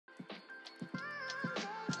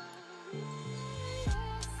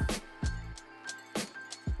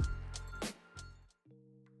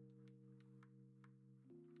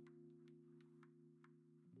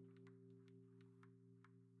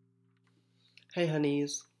Hey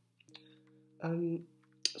honeys. So I'm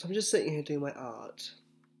just sitting here doing my art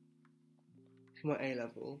for my A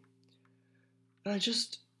level, and I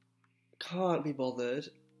just can't be bothered.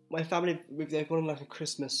 My family, they've gone on like a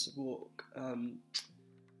Christmas walk, and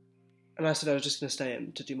I said I was just going to stay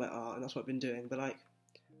in to do my art, and that's what I've been doing. But like,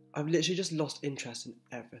 I've literally just lost interest in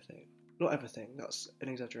everything. Not everything, that's an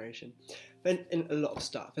exaggeration, but in a lot of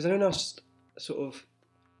stuff. Is anyone else just sort of?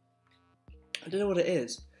 I don't know what it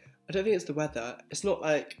is. I don't think it's the weather. It's not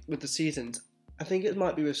like with the seasons. I think it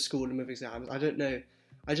might be with school and with exams. I don't know.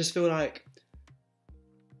 I just feel like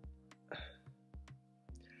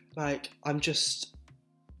I'm just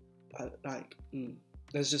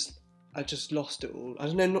there's just I just lost it all. I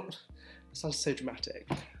don't know. Not it sounds so dramatic.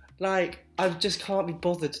 Like I just can't be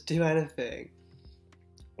bothered to do anything.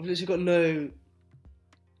 I've literally got no.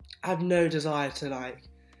 I have no desire to like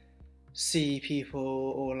see people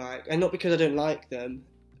or like, and not because I don't like them,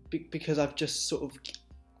 because I've just sort of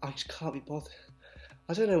I just can't be bothered.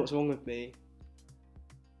 I don't know what's wrong with me.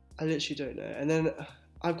 I literally don't know. And then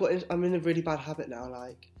I'm in a really bad habit now.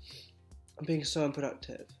 Like I'm being so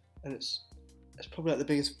unproductive, and it's probably like the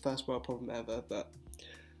biggest first world problem ever. But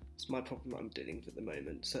it's my problem that I'm dealing with at the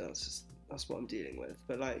moment. So that's what I'm dealing with.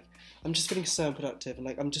 But like I'm just feeling so unproductive, and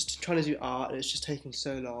like I'm just trying to do art, and it's just taking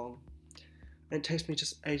so long. And it takes me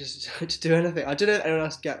just ages to do anything. I don't know if anyone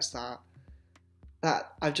else gets that.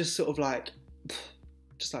 That I've just sort of like,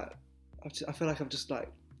 just like, I feel like I'm just like,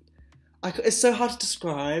 it's so hard to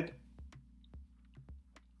describe.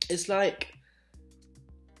 It's like,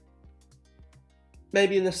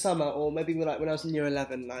 maybe in the summer, or maybe like when I was in year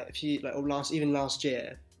 11, like if you like, or even last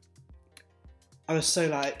year, I was so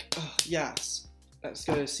like, oh yes, let's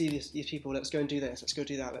go see these people, let's go and do this, let's go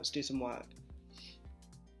do that, let's do some work.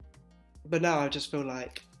 But now I just feel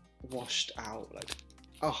like washed out, like,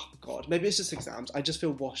 oh god, maybe it's just exams, I just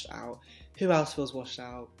feel washed out. Who else feels washed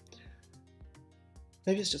out?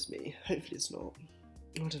 Maybe it's just me, hopefully it's not.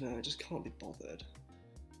 I don't know, I just can't be bothered.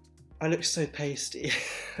 I look so pasty.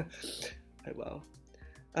 Oh well.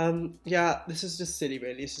 Yeah, this is just silly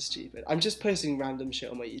really, this is stupid. I'm just posting random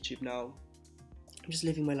shit on my YouTube now. I'm just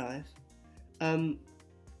living my life.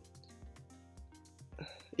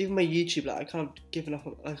 Even my YouTube, like I kind of given up,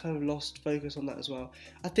 I kind of lost focus on that as well.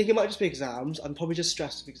 I think it might just be exams. I'm probably just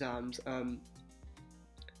stressed with exams,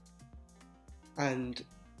 and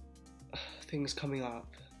things coming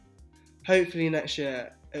up. Hopefully next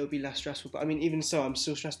year it will be less stressful, but I mean even so I'm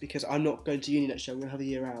still stressed because I'm not going to uni next year. I'm going to have a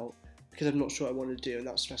year out because I'm not sure what I want to do, and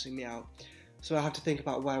that's stressing me out. So I have to think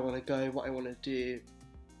about where I want to go, what I want to do.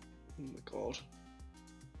 Oh my god.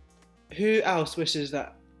 Who else wishes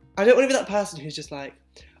that... I don't want to be that person who's just like,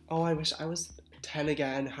 oh, I wish I was 10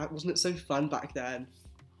 again. Wasn't it so fun back then?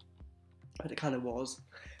 And it kind of was.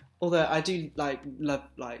 Although I do like love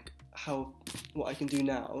like what I can do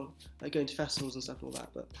now, like going to festivals and stuff and all that,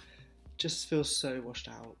 but just feels so washed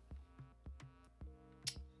out.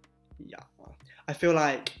 Yeah. I feel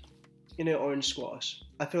like, you know, orange squash.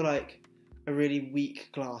 I feel like a really weak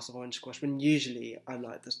glass of orange squash when usually I'm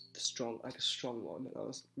like the strong, like a strong one. That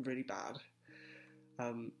was really bad.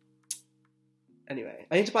 Anyway,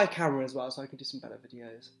 I need to buy a camera as well so I can do some better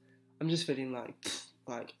videos. I'm just feeling like,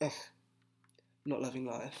 not loving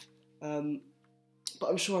life. But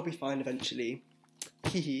I'm sure I'll be fine eventually.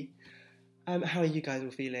 Hehe. How are you guys all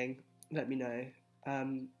feeling? Let me know.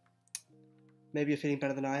 Maybe you're feeling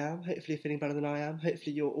better than I am. Hopefully you're feeling better than I am.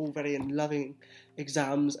 Hopefully you're all ready and loving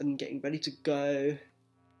exams and getting ready to go.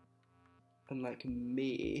 Unlike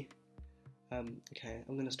me. Okay,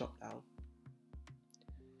 I'm going to stop now.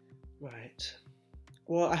 Right.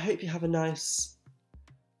 Well, I hope you have a nice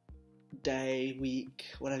day, week,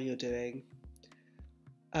 whatever you're doing.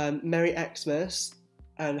 Merry Xmas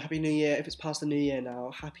and Happy New Year. If it's past the New Year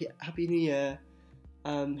now, Happy New Year.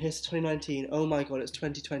 Here's 2019. Oh my god, it's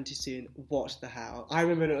 2020 soon. What the hell? I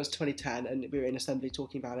remember when it was 2010 and we were in assembly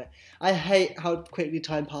talking about it. I hate how quickly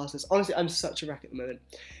time passes. Honestly, I'm such a wreck at the moment,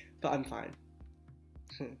 but I'm fine.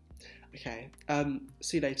 Okay.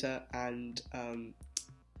 See you later, and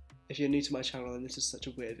if you're new to my channel, then this is such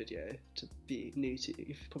a weird video to be new to.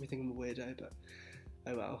 You probably think I'm a weirdo, but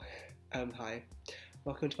oh well. Hi.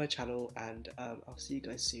 Welcome to my channel, and I'll see you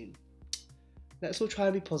guys soon. Let's all try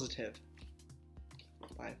and be positive.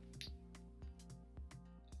 Bye.